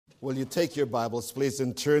Will you take your Bibles, please,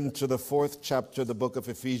 and turn to the 4th chapter of the book of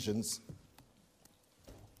Ephesians.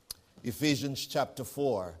 Ephesians chapter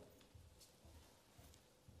 4.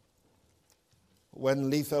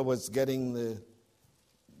 When Letha was getting the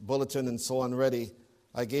bulletin and so on ready,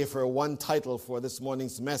 I gave her one title for this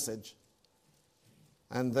morning's message.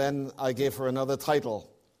 And then I gave her another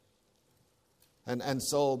title. And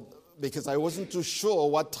so, because I wasn't too sure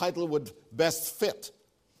what title would best fit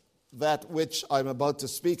that which I'm about to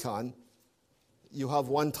speak on, you have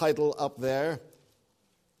one title up there,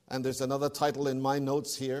 and there's another title in my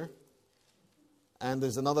notes here, and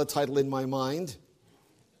there's another title in my mind.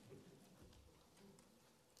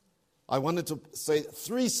 I wanted to say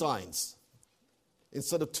 3 signs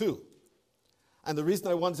instead of 2. And the reason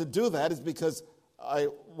I wanted to do that is because I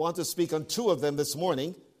want to speak on 2 of them this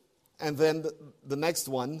morning, and then the next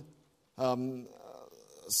one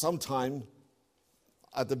sometime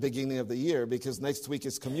at the beginning of the year, because next week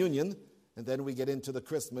is communion, and then we get into the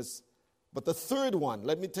Christmas. But the third one,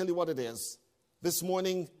 let me tell you what it is. This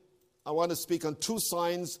morning, I want to speak on 2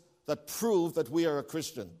 signs that prove that we are a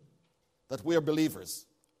Christian, that we are believers.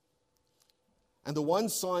 And the one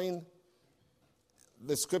sign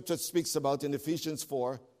the scripture speaks about in Ephesians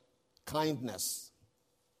 4, kindness.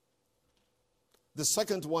 The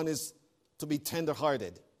second one is to be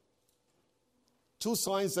tender-hearted. 2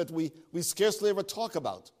 signs that we scarcely ever talk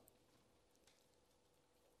about.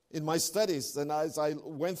 In my studies, and as I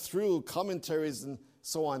went through commentaries and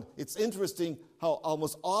so on, it's interesting how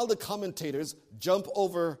almost all the commentators jump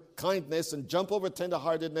over kindness and jump over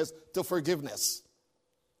tenderheartedness to forgiveness.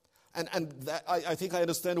 And that, I think I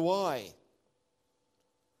understand why.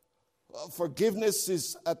 Forgiveness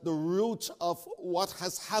is at the root of what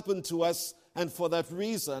has happened to us, and for that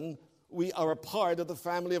reason, we are a part of the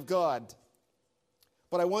family of God.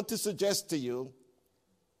 But I want to suggest to you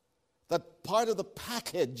that part of the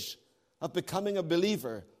package of becoming a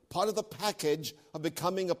believer, part of the package of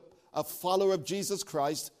becoming a follower of Jesus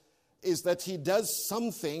Christ, is that He does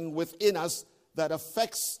something within us that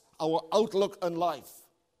affects our outlook on life.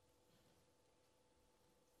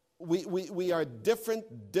 We are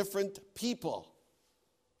different people.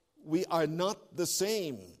 We are not the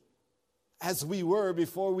same as we were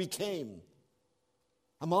before we came.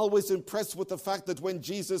 I'm always impressed with the fact that when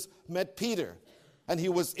Jesus met Peter and He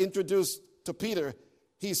was introduced to Peter,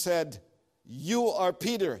 He said, "You are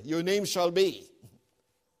Peter, your name shall be."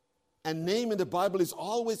 And name in the Bible is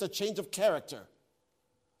always a change of character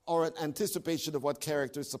or an anticipation of what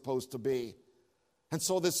character is supposed to be. And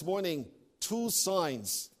so this morning, 2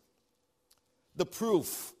 signs, the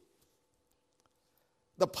proof,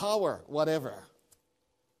 the power, whatever.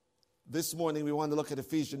 This morning we want to look at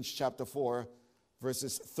Ephesians chapter 4,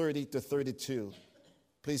 verses 30 to 32.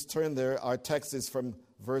 Please turn there. Our text is from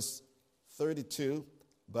verse 32,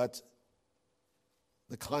 but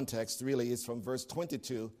the context really is from verse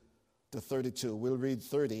 22 to 32. We'll read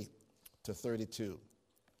 30 to 32.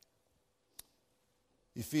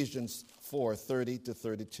 Ephesians 4, 30 to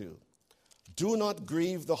 32. Do not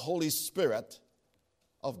grieve the Holy Spirit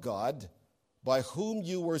of God, by whom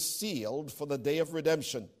you were sealed for the day of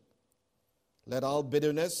redemption. Let all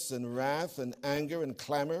bitterness and wrath and anger and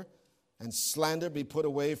clamor and slander be put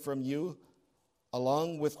away from you,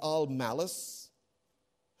 along with all malice.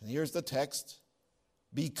 And here's the text.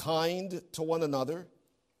 Be kind to one another,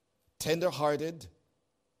 tender-hearted,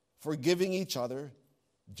 forgiving each other,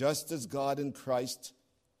 just as God in Christ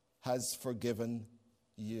has forgiven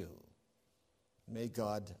you. May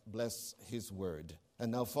God bless His word.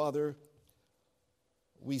 And now, Father,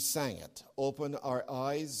 we sang it. Open our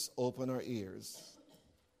eyes, open our ears.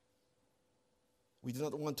 We do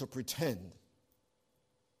not want to pretend.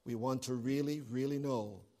 We want to really, really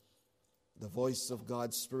know the voice of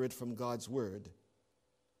God's Spirit from God's Word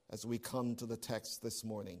as we come to the text this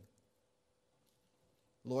morning.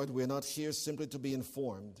 Lord, we're not here simply to be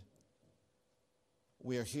informed.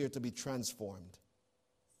 We are here to be transformed.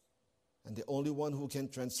 And the only one who can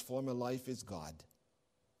transform a life is God.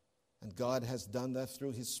 And God has done that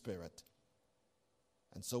through His Spirit.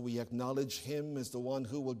 And so we acknowledge Him as the one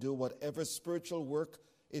who will do whatever spiritual work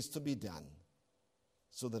is to be done,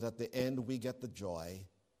 so that at the end we get the joy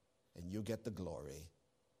and you get the glory.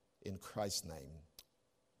 In Christ's name,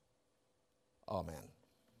 amen.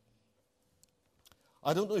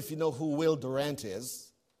 I don't know if you know who Will Durant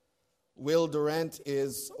is. Will Durant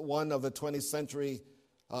is one of the 20th century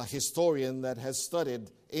historian that has studied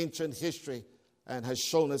ancient history and has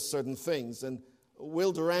shown us certain things. And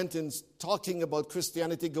Will Durant, in talking about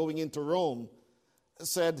Christianity going into Rome,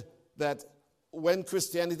 said that when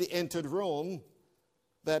Christianity entered Rome,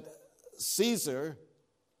 that Caesar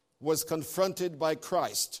was confronted by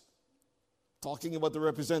Christ. talking about the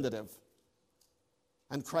representative,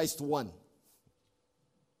 and Christ won.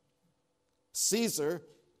 Caesar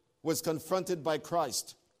was confronted by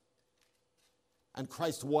Christ, and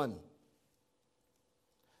Christ won.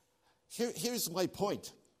 Here's my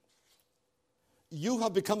point. You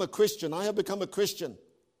have become a Christian. I have become a Christian.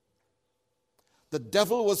 The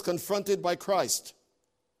devil was confronted by Christ.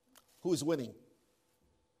 Who is winning?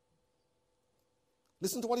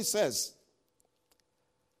 Listen to what he says.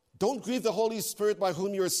 Don't grieve the Holy Spirit by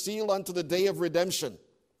whom you are sealed unto the day of redemption.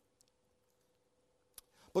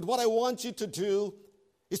 But what I want you to do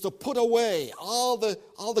is to put away all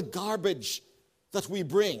the garbage that we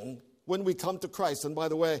bring when we come to Christ. And by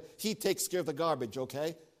the way, he takes care of the garbage,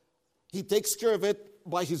 okay? He takes care of it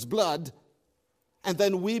by his blood, and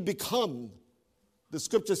then we become, the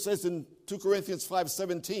scripture says in 2 Corinthians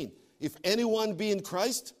 5:17, if anyone be in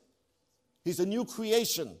Christ, he's a new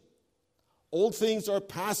creation. Old things are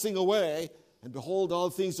passing away, and behold, all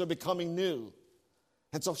things are becoming new.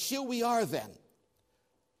 And so here we are then.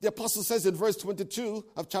 The apostle says in verse 22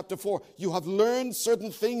 of chapter 4, you have learned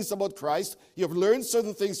certain things about Christ. You have learned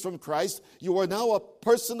certain things from Christ. You are now a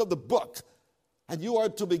person of the book, and you are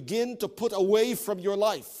to begin to put away from your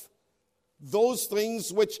life those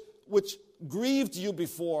things which grieved you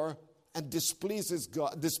before and displeased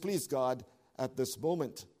God at this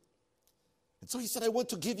moment. And so he said, I want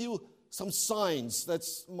to give you some signs.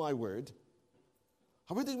 That's my word.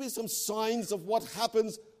 I want to give you some signs of what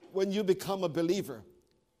happens when you become a believer.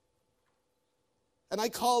 And I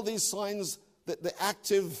call these signs the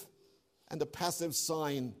active and the passive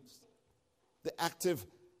signs. The active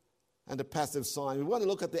and the passive sign. We want to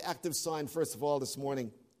look at the active sign first of all this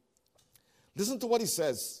morning. Listen to what he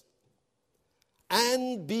says.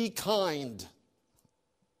 And be kind.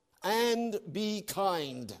 And be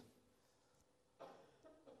kind.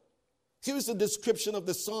 Here's the description of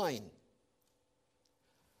the sign.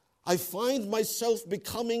 I find myself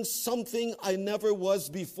becoming something I never was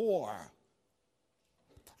before.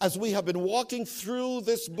 As we have been walking through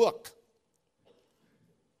this book,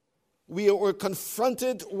 we were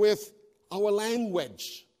confronted with our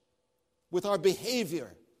language, with our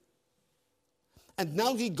behavior. And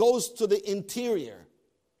now he goes to the interior.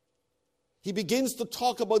 He begins to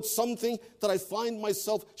talk about something that I find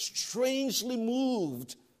myself strangely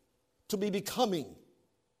moved to be becoming.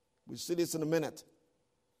 We'll see this in a minute.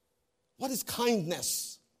 What is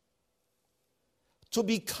kindness? To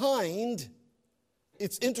be kind,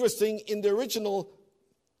 it's interesting, in the original,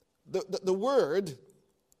 the word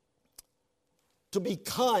to be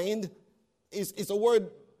kind is a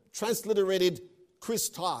word transliterated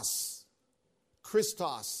Christos.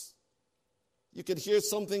 Christos. You can hear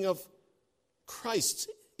something of Christ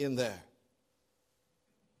in there.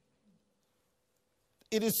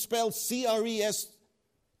 It is spelled Christos.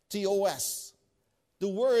 The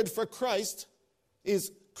word for Christ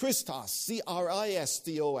is Christos,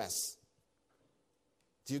 Christos.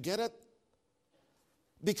 Do you get it?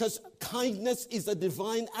 Because kindness is a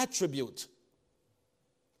divine attribute.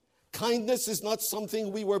 Kindness is not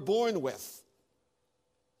something we were born with.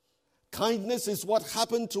 Kindness is what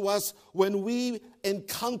happened to us when we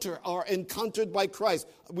are encountered by Christ.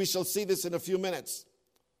 We shall see this in a few minutes.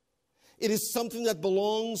 It is something that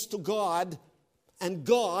belongs to God, and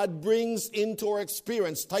God brings into our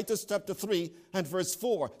experience. Titus chapter 3 and verse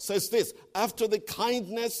 4 says this, after the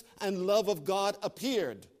kindness and love of God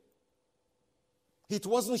appeared. It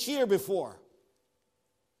wasn't here before.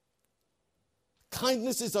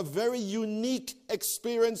 Kindness is a very unique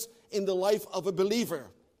experience in the life of a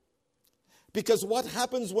believer. Because what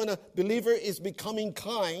happens when a believer is becoming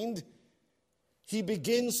kind, he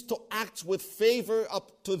begins to act with favor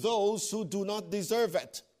up to those who do not deserve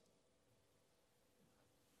it.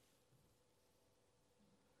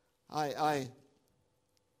 I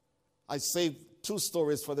saved two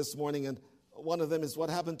stories for this morning, and one of them is what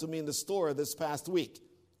happened to me in the store this past week.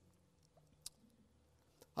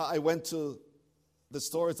 I went to the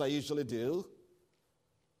store, as I usually do,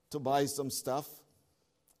 to buy some stuff.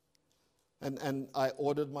 And I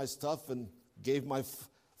ordered my stuff and gave my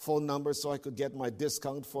phone number so I could get my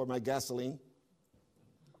discount for my gasoline.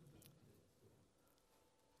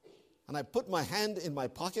 And I put my hand in my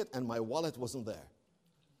pocket and my wallet wasn't there.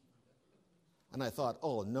 And I thought,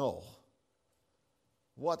 oh no,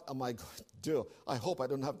 what am I going to do? I hope I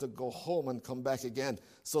don't have to go home and come back again.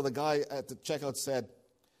 So the guy at the checkout said,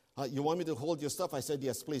 you want me to hold your stuff? I said,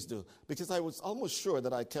 yes, please do. Because I was almost sure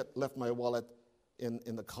that I left my wallet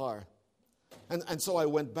in the car. And so I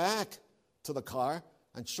went back to the car,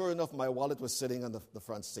 and sure enough, my wallet was sitting on the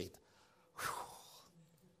front seat. Whew.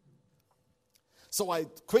 So I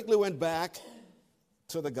quickly went back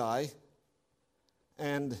to the guy,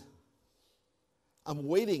 And I'm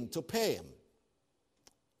waiting to pay him.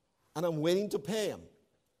 And I'm waiting to pay him.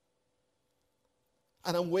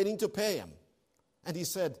 And I'm waiting to pay him. And he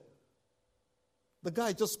said, the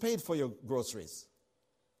guy just paid for your groceries.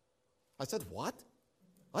 I said, what?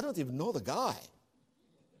 I don't even know the guy.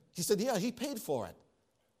 He said, yeah, he paid for it.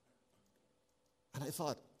 And I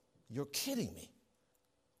thought, you're kidding me.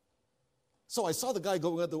 So I saw the guy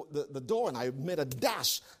going out the door, and I made a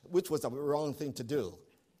dash, which was the wrong thing to do.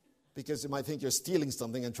 Because you might think you're stealing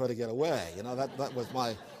something and try to get away. You know, that was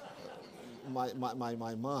my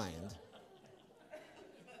mind.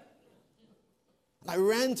 And I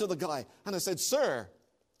ran to the guy, and I said, sir,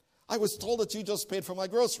 I was told that you just paid for my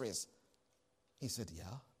groceries. He said, yeah.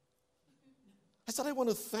 I said, I want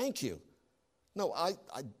to thank you. No, I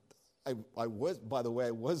was, by the way,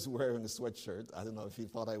 I was wearing a sweatshirt. I don't know if he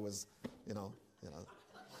thought I was, you know.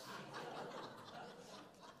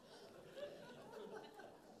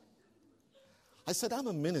 I said, I'm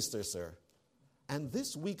a minister, sir. And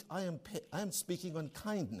this week I am speaking on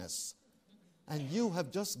kindness. And you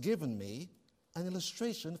have just given me an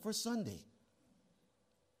illustration for Sunday.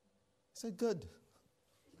 He said, good.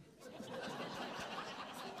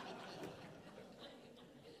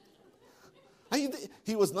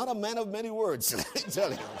 He was not a man of many words, let me tell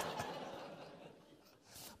you.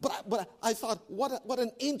 But I thought, what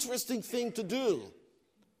an interesting thing to do.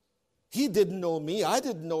 He didn't know me. I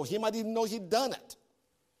didn't know him. I didn't know he'd done it.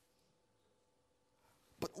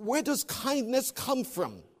 But where does kindness come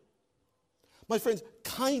from? My friends,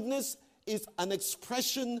 kindness is an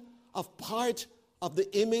expression of part of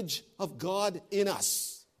the image of God in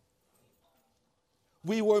us.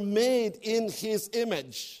 We were made in his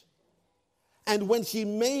image. And when he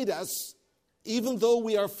made us, even though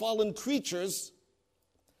we are fallen creatures,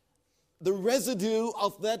 the residue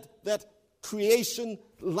of that creation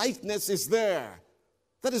likeness is there.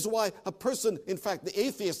 That is why a person, in fact, the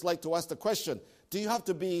atheists like to ask the question, do you have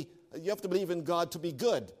to believe in God to be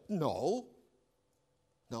good? No.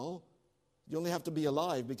 No. You only have to be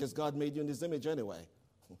alive because God made you in his image anyway.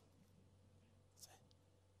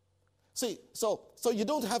 See, so you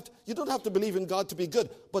don't have to believe in God to be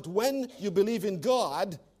good. But when you believe in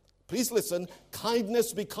God, please listen,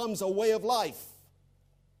 kindness becomes a way of life.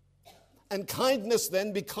 And kindness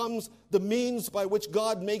then becomes the means by which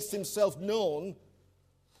God makes himself known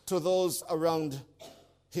to those around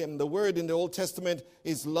him. The word in the Old Testament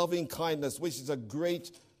is loving kindness, which is a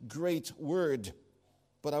great, great word.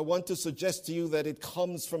 But I want to suggest to you that it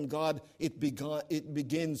comes from God. It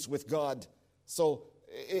begins with God. So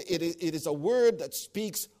it is a word that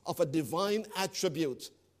speaks of a divine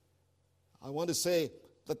attribute. I want to say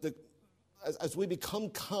that as we become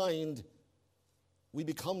kind, we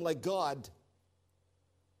become like God.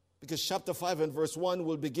 Because chapter 5 and verse 1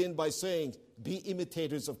 will begin by saying, be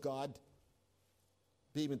imitators of God.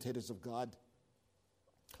 Be imitators of God.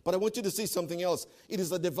 But I want you to see something else. It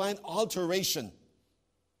is a divine alteration.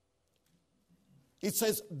 It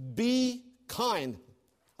says, be kind.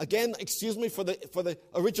 Again, excuse me for the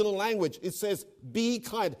original language. It says, be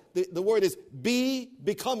kind. The word is be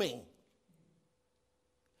becoming.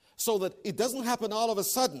 So that it doesn't happen all of a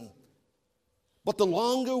sudden. But the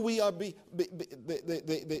longer we are the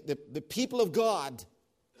people of God,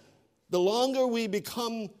 the longer we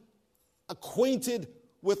become acquainted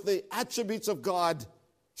with the attributes of God,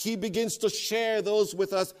 he begins to share those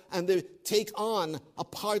with us, and they take on a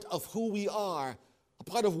part of who we are, a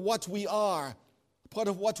part of what we are, a part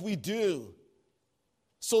of what we do.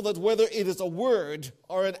 So that whether it is a word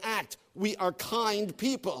or an act, we are kind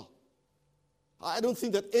people. I don't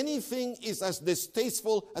think that anything is as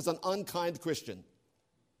distasteful as an unkind Christian.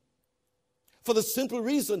 For the simple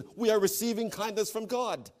reason we are receiving kindness from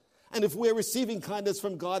God. And if we are receiving kindness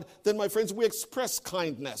from God, then, my friends, we express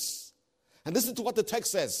kindness. And listen to what the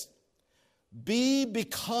text says. Be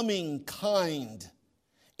becoming kind.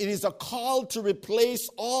 It is a call to replace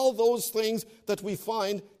all those things that we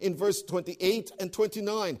find in verse 28 and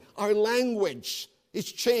 29. Our language is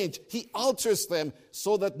changed. He alters them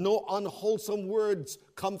so that no unwholesome words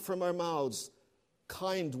come from our mouths.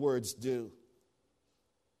 Kind words do.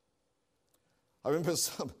 I remember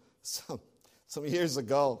some years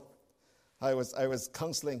ago, I was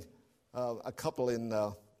counseling a couple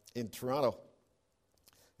in Toronto,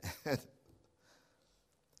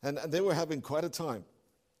 and they were having quite a time.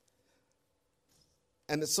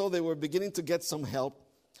 And so they were beginning to get some help,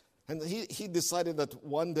 and he decided that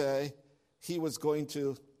one day he was going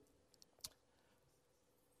to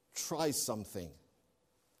try something.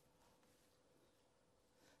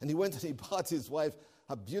 And he went and he bought his wife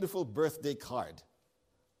a beautiful birthday card.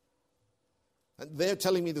 And they're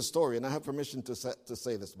telling me the story, and I have permission to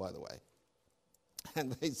say this, by the way.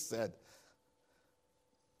 And they said,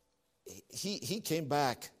 he came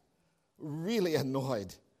back really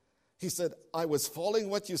annoyed. He said, I was following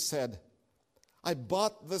what you said. I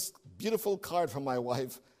bought this beautiful card for my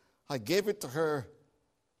wife. I gave it to her,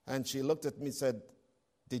 and she looked at me and said,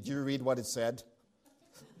 did you read what it said?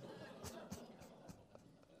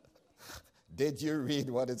 Did you read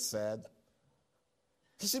what it said?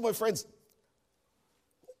 You see, my friends,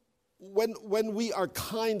 when we are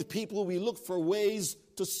kind people, we look for ways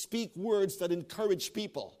to speak words that encourage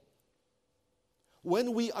people.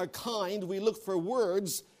 When we are kind, we look for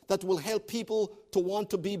words that will help people to want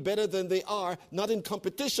to be better than they are, not in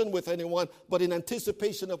competition with anyone, but in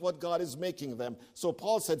anticipation of what God is making them. So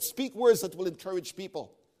Paul said, speak words that will encourage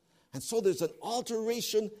people. And so there's an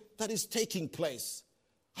alteration that is taking place.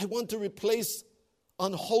 I want to replace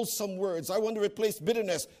unwholesome words. I want to replace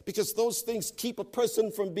bitterness, because those things keep a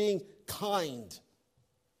person from being kind.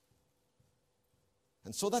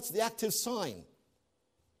 And so that's the active sign.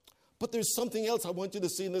 But there's something else I want you to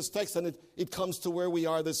see in this text, and it comes to where we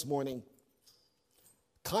are this morning.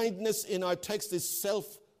 Kindness in our text is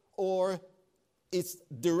self, or it's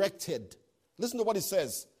directed. Listen to what it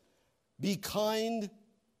says. Be kind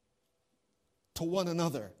to one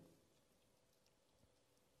another.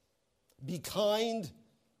 Be kind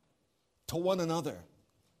to one another.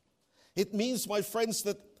 It means, my friends,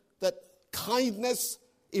 that kindness,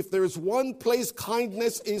 if there is one place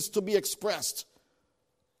kindness is to be expressed,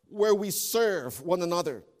 where we serve one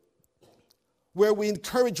another, where we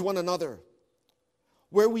encourage one another,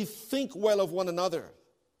 where we think well of one another,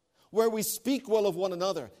 where we speak well of one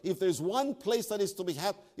another. If there's one place that is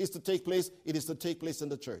to take place, it is to take place in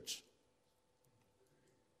the church.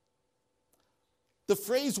 The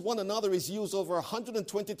phrase one another is used over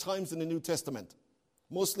 120 times in the New Testament,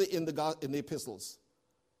 mostly in the epistles.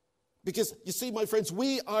 Because, you see, my friends,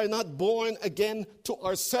 we are not born again to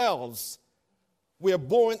ourselves. We are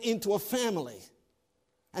born into a family.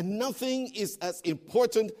 And nothing is as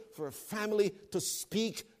important for a family to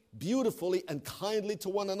speak beautifully and kindly to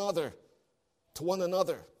one another. To one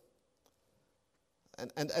another.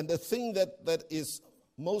 And the thing that is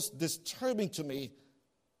most disturbing to me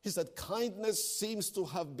is that kindness seems to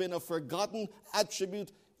have been a forgotten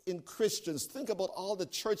attribute in Christians. Think about all the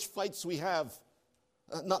church fights we have.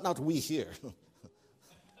 Not we here.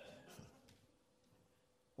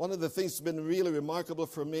 One of the things that's been really remarkable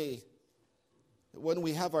for me, when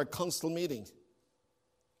we have our council meeting,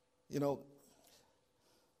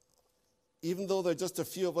 even though there are just a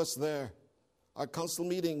few of us there, our council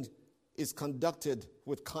meeting is conducted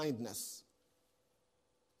with kindness.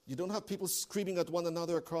 You don't have people screaming at one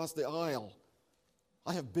another across the aisle.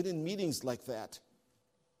 I have been in meetings like that.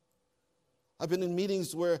 I've been in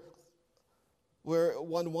meetings where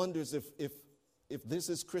one wonders if this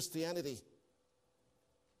is Christianity.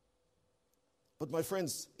 But my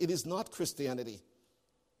friends, it is not Christianity.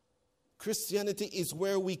 Christianity is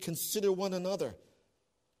where we consider one another.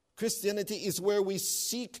 Christianity is where we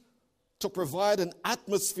seek to provide an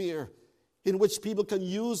atmosphere in which people can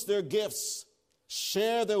use their gifts,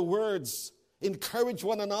 share their words, encourage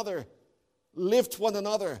one another, lift one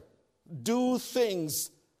another, do things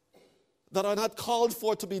that are not called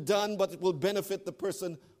for to be done, but it will benefit the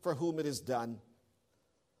person for whom it is done.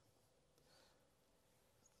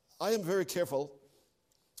 I am very careful.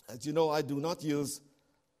 As you know, I do not use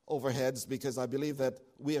overheads because I believe that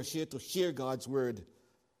we are here to hear God's word.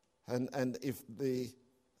 And if the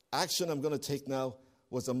action I'm going to take now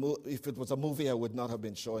was if it was a movie, I would not have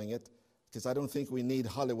been showing it, because I don't think we need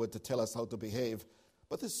Hollywood to tell us how to behave.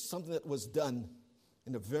 But this is something that was done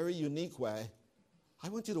in a very unique way. I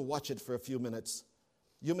want you to watch it for a few minutes.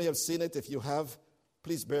 You may have seen it. If you have,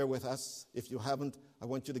 please bear with us. If you haven't, I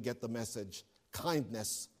want you to get the message.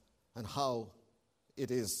 Kindness and how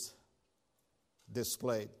it is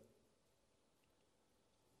displayed.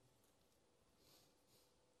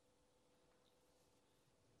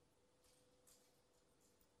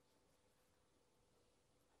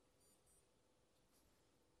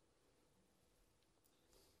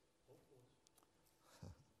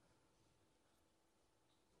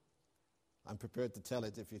 I'm prepared to tell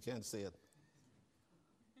it if you can't see it.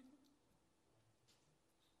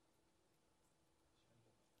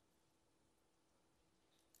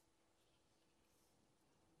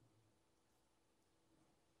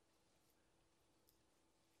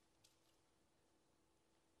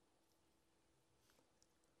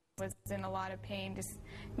 Was in a lot of pain. Just,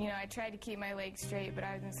 I tried to keep my legs straight, but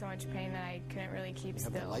I was in so much pain that I couldn't really keep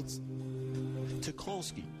still. Have the lights?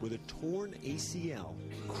 Tucholsky, with a torn ACL,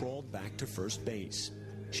 crawled back to first base.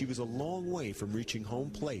 she was a long way from reaching home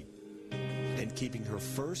plate and keeping her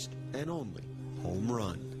first and only home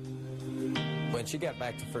run. When she got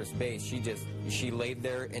back to first base, she laid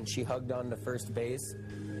there and she hugged on to first base.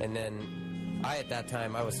 And then at that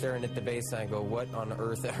time, I was staring at the base and I go, what on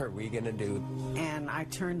earth are we going to do? And I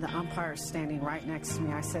turned the umpire standing right next to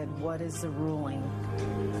me. I said, what is the ruling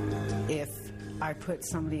if I put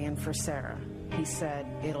somebody in for Sarah? He said,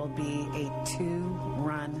 it'll be a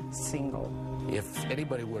 2-run single. If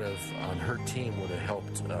anybody would have, on her team, would have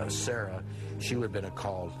helped Sarah, she would have been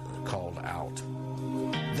called out.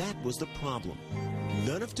 That was the problem.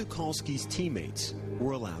 None of Tucholsky's teammates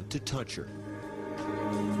were allowed to touch her.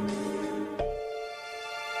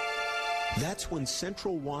 That's when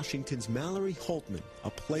Central Washington's Mallory Holtman, a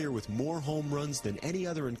player with more home runs than any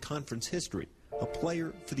other in conference history, a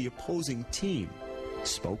player for the opposing team,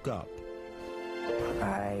 spoke up.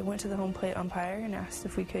 I went to the home plate umpire and asked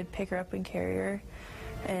if we could pick her up and carry her,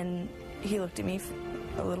 and he looked at me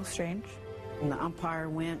a little strange. And the umpire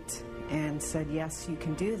went and said, yes, you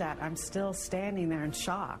can do that. I'm still standing there in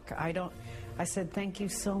shock. I said, thank you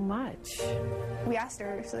so much. We asked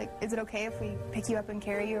her, so is it okay if we pick you up and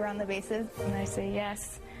carry you around the bases? And I say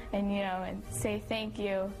yes, and and say thank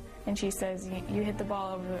you. And she says, you hit the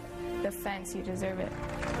ball over the fence, you deserve it.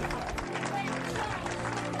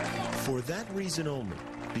 For that reason only,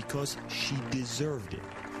 because she deserved it,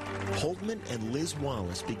 Holtman and Liz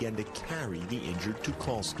Wallace began to carry the injured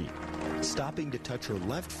Tucholsky, stopping to touch her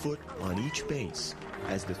left foot on each base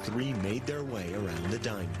as the three made their way around the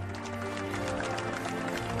diamond.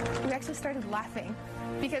 We actually started laughing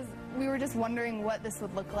because we were just wondering what this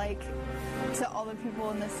would look like to all the people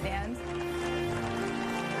in the stands.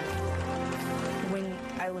 When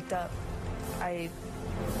I looked up, I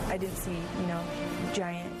didn't see,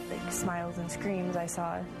 giant smiles and screams. I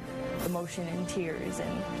saw emotion and tears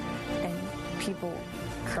and people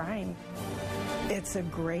crying. It's a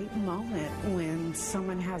great moment when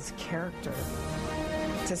someone has character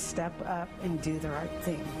to step up and do the right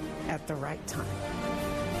thing at the right time.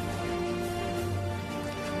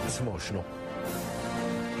 It's emotional.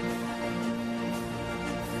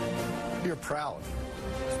 You're proud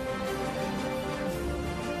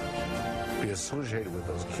to be associated with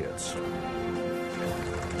those kids.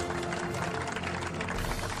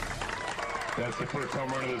 That's the first home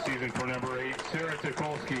run of the season for number 8, Sarah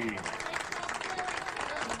Tucholsky.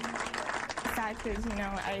 Fact is,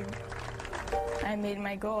 I made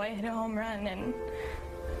my goal. I hit a home run, and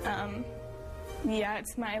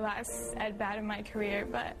it's my last at-bat of my career,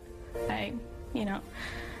 but I,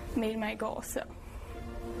 made my goal, so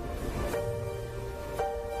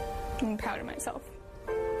I'm proud of myself.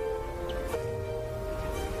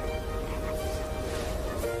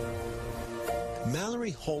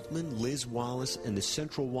 Mallory Holtman, Liz Wallace, and the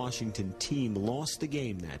Central Washington team lost the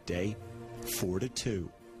game that day, 4-2.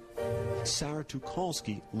 Sarah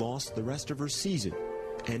Tucholsky lost the rest of her season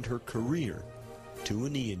and her career to a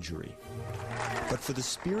knee injury. But for the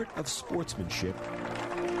spirit of sportsmanship,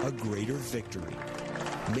 a greater victory,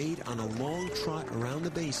 made on a long trot around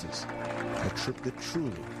the bases, a trip that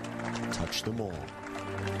truly touched them all.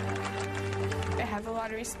 I have a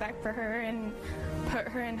lot of respect for her and put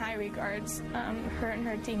her in high regards, her and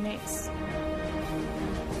her teammates.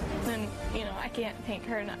 And, I can't thank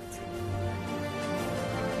her enough.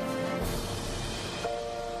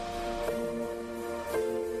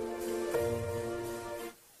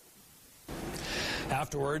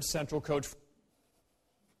 Afterwards, Central coach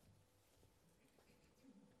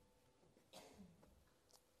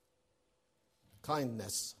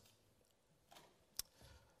kindness.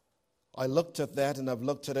 I looked at that, and I've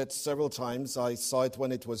looked at it several times. I saw it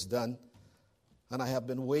when it was done, and I have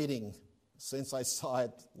been waiting since I saw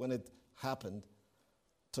it when it happened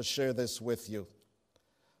to share this with you,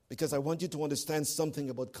 because I want you to understand something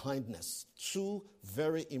about kindness. 2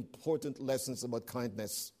 very important lessons about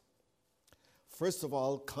kindness. First of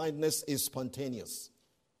all, kindness is spontaneous.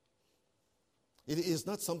 It is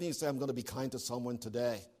not something you say, I'm going to be kind to someone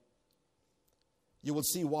today. You will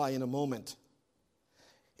see why in a moment.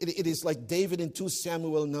 It is like David in 2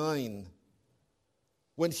 Samuel 9,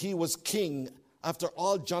 when he was king, after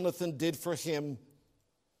all Jonathan did for him,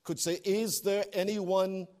 could say, is there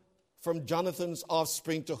anyone from Jonathan's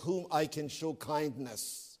offspring to whom I can show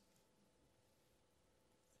kindness?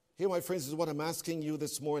 Here, my friends, is what I'm asking you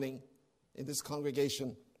this morning in this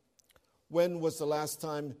congregation. When was the last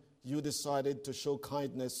time you decided to show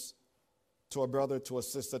kindness to a brother, to a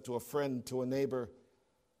sister, to a friend, to a neighbor,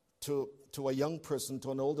 to a young person,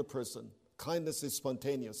 to an older person? Kindness is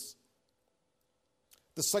spontaneous.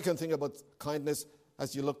 The second thing about kindness,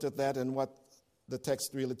 as you looked at that and what the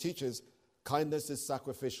text really teaches, Kindness is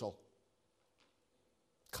sacrificial.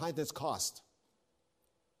 Kindness cost.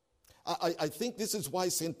 I think this is why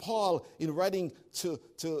St. Paul, in writing to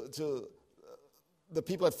the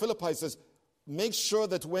people at Philippi, says, make sure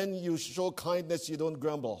that when you show kindness, you don't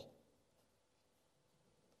grumble.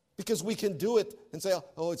 Because we can do it and say,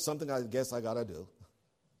 oh, it's something I guess I got to do.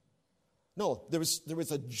 No, there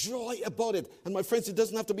is a joy about it. And my friends, it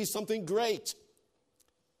doesn't have to be something great.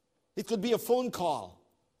 It could be a phone call.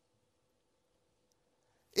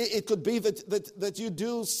 It could be that you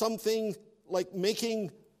do something like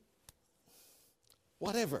making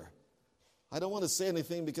whatever. I don't want to say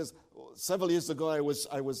anything because several years ago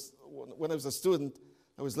when I was a student,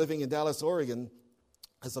 I was living in Dallas, Oregon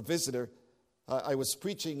as a visitor. I was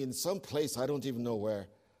preaching in some place, I don't even know where.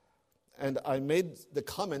 And I made the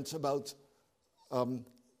comment about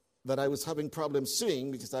that I was having problems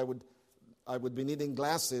seeing because I would be needing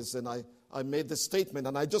glasses. And I made this statement,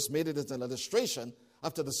 and I just made it as an illustration.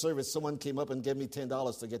 After the service, someone came up and gave me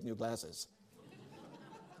 $10 to get new glasses.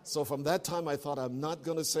 So from that time, I thought, I'm not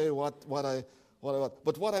going to say what I want.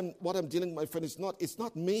 But what I'm dealing with, my friend, it's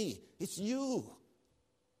not me. It's you.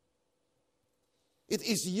 It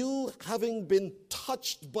is you having been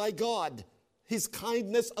touched by God. His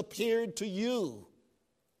kindness appeared to you.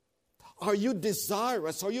 Are you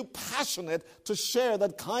desirous? Are you passionate to share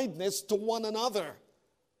that kindness to one another?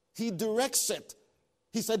 He directs it.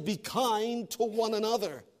 He said, be kind to one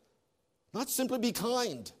another. Not simply be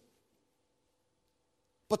kind,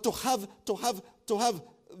 but to have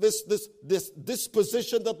this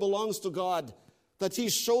disposition that belongs to God, that He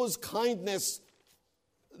shows kindness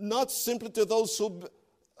not simply to those who,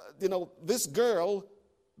 this girl,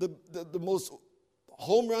 the most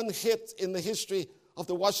home run hit in the history of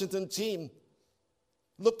the Washington team,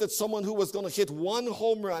 looked at someone who was going to hit one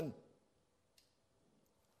home run.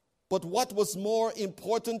 But what was more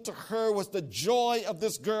important to her was the joy of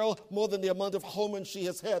this girl more than the amount of home runs she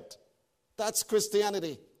has hit. That's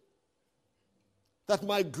Christianity. That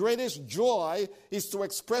my greatest joy is to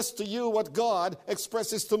express to you what God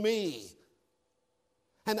expresses to me.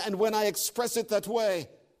 And when I express it that way,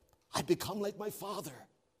 I become like my Father.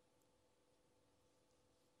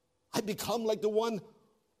 I become like the one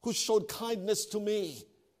who showed kindness to me.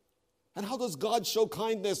 And how does God show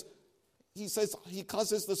kindness? He says He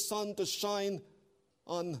causes the sun to shine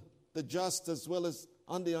on the just as well as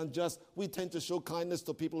on the unjust. We tend to show kindness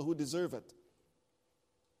to people who deserve it.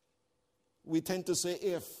 We tend to say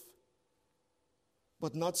if,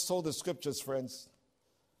 but not so the Scriptures, friends.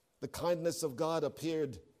 The kindness of God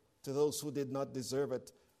appeared to those who did not deserve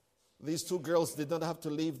it. These two girls did not have to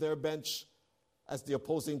leave their bench as the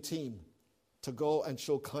opposing team to go and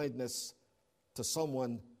show kindness to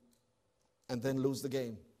someone and then lose the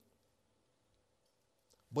game.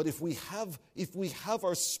 But if we have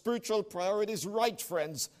our spiritual priorities right,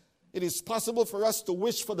 friends, it is possible for us to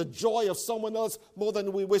wish for the joy of someone else more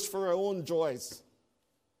than we wish for our own joys.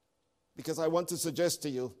 Because I want to suggest to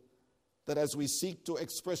you that as we seek to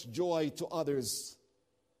express joy to others,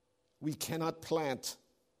 we cannot plant,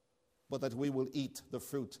 but that we will eat the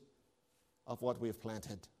fruit of what we have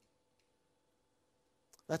planted.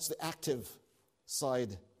 That's the active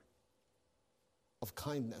side of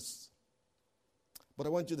kindness. But I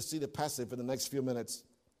want you to see the passive in the next few minutes.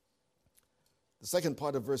 The second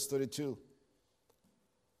part of verse 32.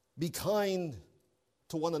 Be kind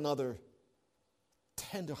to one another,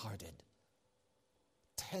 tender-hearted.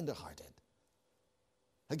 Tender-hearted.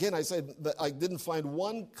 Again, I said that I didn't find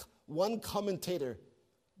one commentator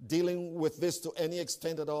dealing with this to any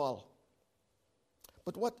extent at all.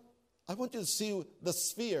 But what I want you to see the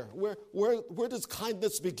sphere. Where does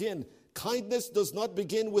kindness begin? Kindness does not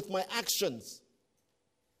begin with my actions.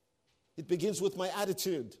 It begins with my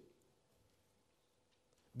attitude.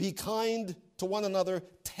 Be kind to one another,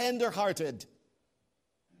 tender-hearted.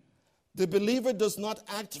 The believer does not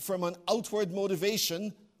act from an outward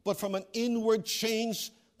motivation, but from an inward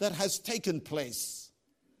change that has taken place.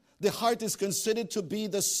 The heart is considered to be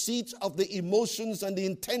the seat of the emotions and the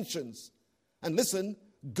intentions. And listen,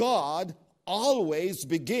 God always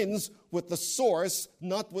begins with the source,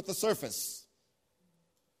 not with the surface.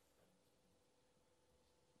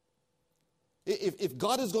 If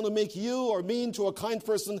God is going to make you or me into a kind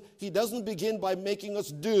person, He doesn't begin by making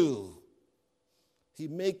us do. He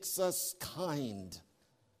makes us kind.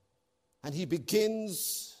 And He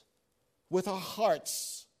begins with our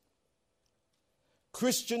hearts.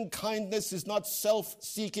 Christian kindness is not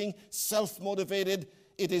self-seeking, self-motivated.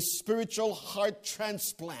 It is spiritual heart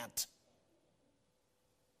transplant.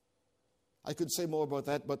 I could say more about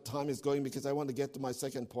that, but time is going because I want to get to my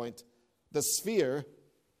second point. The sphere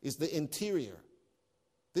is the interior.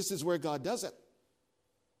 This is where God does it.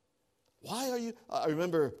 Why are you? I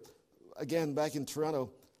remember, again, back in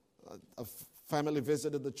Toronto, a family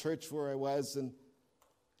visited the church where I was, and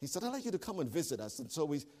he said, I'd like you to come and visit us. And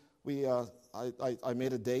so I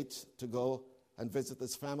made a date to go and visit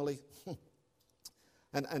this family.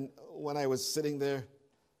 and when I was sitting there,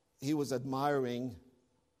 he was admiring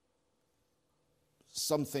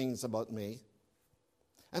some things about me.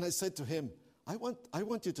 And I said to him, I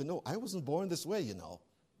want you to know, I wasn't born this way, you know.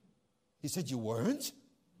 He said, you weren't?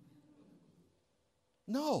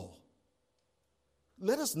 No.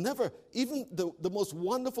 Let us never, even the most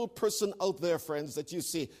wonderful person out there, friends, that you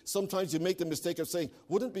see, sometimes you make the mistake of saying,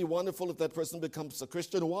 wouldn't it be wonderful if that person becomes a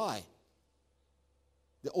Christian? Why?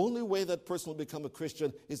 The only way that person will become a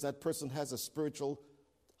Christian is that person has a spiritual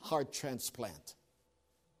heart transplant.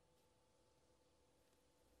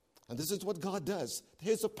 And this is what God does.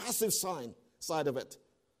 Here's the passive side of it.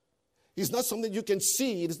 It's not something you can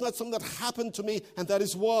see. It is not something that happened to me, and that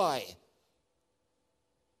is why.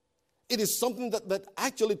 It is something that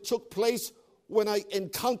actually took place when I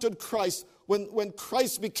encountered Christ. When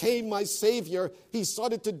Christ became my Savior, He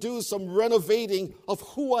started to do some renovating of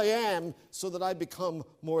who I am so that I become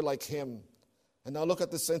more like Him. And now look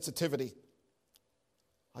at the sensitivity.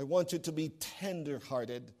 I want you to be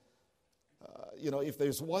tender-hearted. If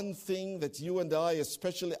there's one thing that you and I,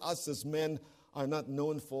 especially us as men, are not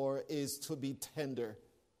known for, is to be tender.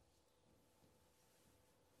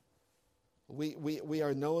 We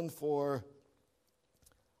are known for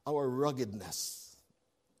our ruggedness.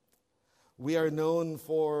 We are known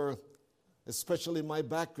for, especially my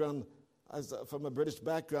background, from a British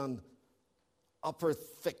background, upper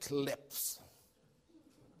thick lips.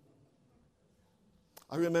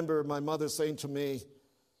 I remember my mother saying to me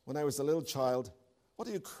when I was a little child, what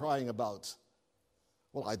are you crying about?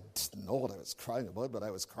 Well, I didn't know what I was crying about, but I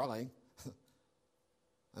was crying.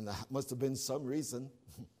 And there must have been some reason.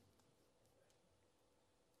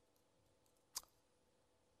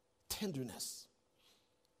 Tenderness.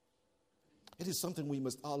 It is something we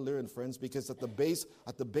must all learn, friends, because at the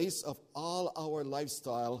base of all our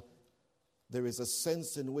lifestyle, there is a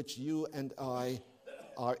sense in which you and I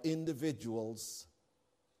are individuals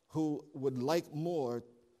who would like more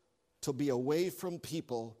to be away from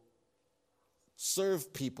people,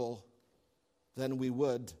 serve people, than we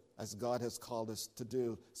would as God has called us to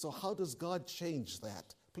do. So how does God change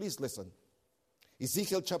that? Please listen.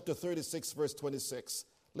 Ezekiel chapter 36, verse 26.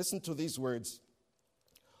 Listen to these words.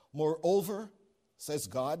 Moreover, says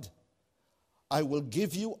God, I will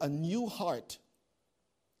give you a new heart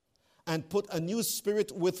and put a new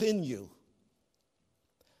spirit within you.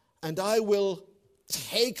 And I will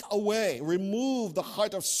take away, remove the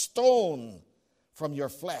heart of stone from your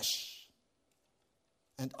flesh.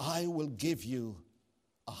 And I will give you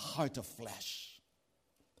a heart of flesh.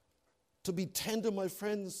 To be tender, my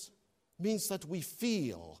friends, means that we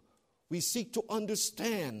feel. We seek to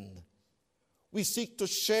understand. We seek to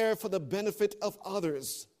share for the benefit of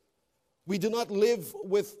others. We do not live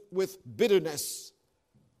with bitterness.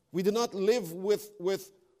 We do not live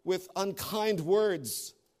with unkind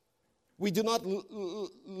words. We do not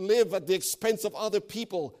live at the expense of other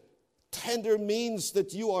people. Tender means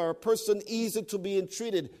that you are a person easy to be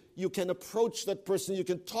entreated. You can approach that person. You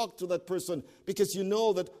can talk to that person because you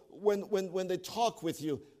know that when they talk with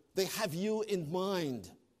you, they have you in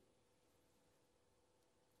mind.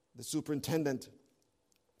 The superintendent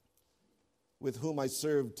with whom I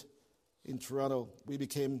served in Toronto, we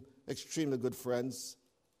became extremely good friends.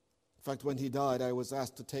 In fact, when he died, I was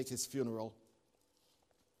asked to take his funeral.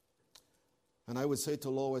 And I would say to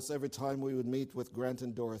Lois every time we would meet with Grant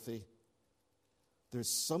and Dorothy, there's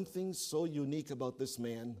something so unique about this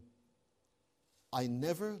man. I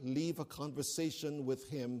never leave a conversation with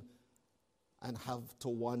him and have to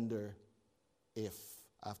wonder if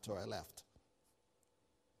after I left.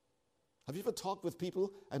 Have you ever talked with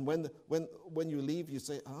people and when you leave you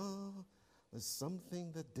say, there's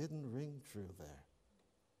something that didn't ring true there.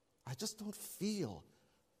 I just don't feel,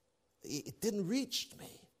 it didn't reach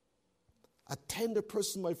me. A tender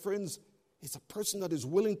person, my friends, is a person that is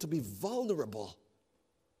willing to be vulnerable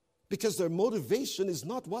because their motivation is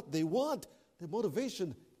not what they want. Their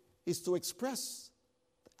motivation is to express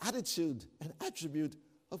the attitude and attribute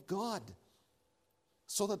of God.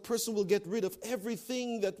 So that person will get rid of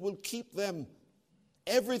everything that will keep them,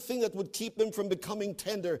 everything that would keep them from becoming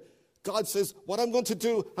tender. God says, what I'm going to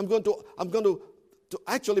do, I'm going to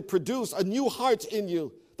actually produce a new heart in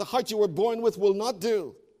you. The heart you were born with will not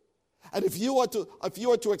do. And if you are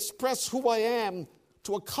to express who I am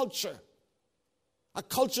to a culture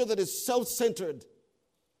that is self-centered,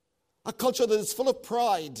 a culture that is full of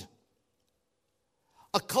pride,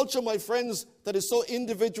 A culture, my friends, that is so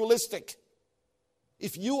individualistic.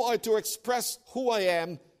 If you are to express who I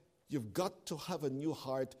am, you've got to have a new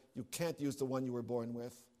heart. You can't use the one you were born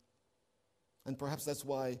with. And perhaps that's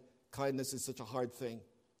why kindness is such a hard thing.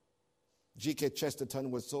 G.K.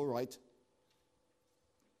 Chesterton was so right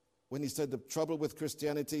when he said the trouble with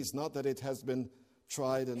Christianity is not that it has been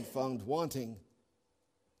tried and found wanting,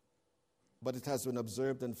 but it has been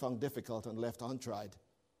observed and found difficult and left untried.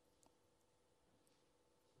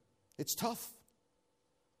 It's tough.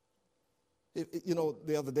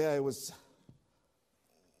 The other day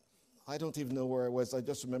I don't even know where I was. I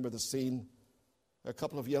just remember the scene. A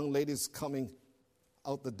couple of young ladies coming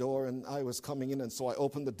out the door, and I was coming in, and so I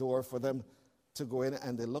opened the door for them to go in,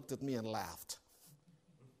 and they looked at me and laughed.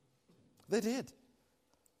 They did.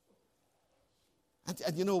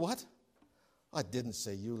 And you know what? I didn't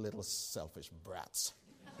say, "You little selfish brats."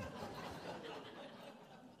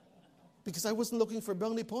 Because I wasn't looking for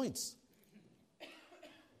brownie points.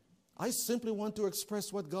 I simply want to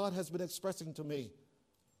express what God has been expressing to me.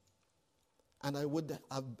 And I would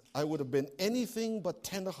have been anything but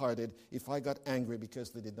tender-hearted if I got angry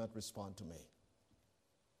because they did not respond to me.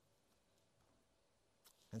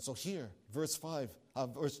 And so here,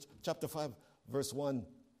 chapter 5, verse 1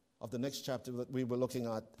 of the next chapter that we were looking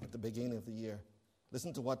at the beginning of the year.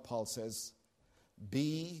 Listen to what Paul says.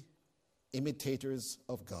 Be imitators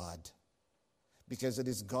of God, because it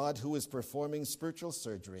is God who is performing spiritual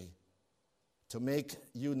surgery to make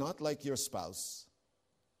you not like your spouse,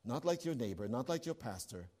 not like your neighbor, not like your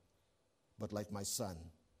pastor, but like my son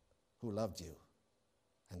who loved you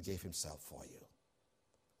and gave himself for you.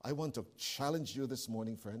 I want to challenge you this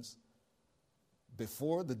morning, friends.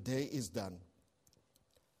 Before the day is done,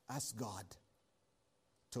 ask God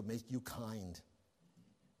to make you kind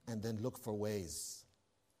and then look for ways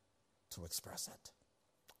to express it.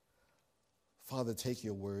 Father, take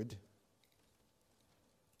your word,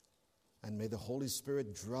 and may the Holy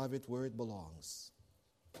Spirit drive it where it belongs,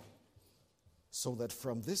 so that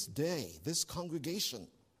from this day, this congregation,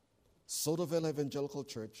 Sotaville Evangelical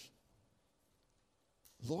Church,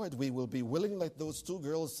 Lord, we will be willing, like those two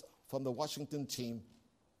girls from the Washington team,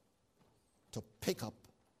 to pick up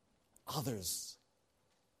others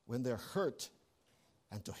when they're hurt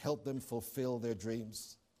and to help them fulfill their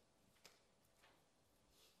dreams.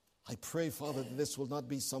 I pray, Father, that this will not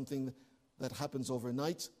be something that happens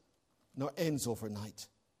overnight, nor ends overnight,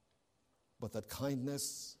 but that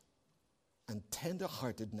kindness and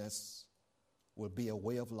tender-heartedness will be a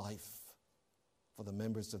way of life for the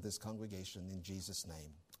members of this congregation. In Jesus'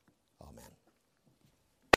 name, amen.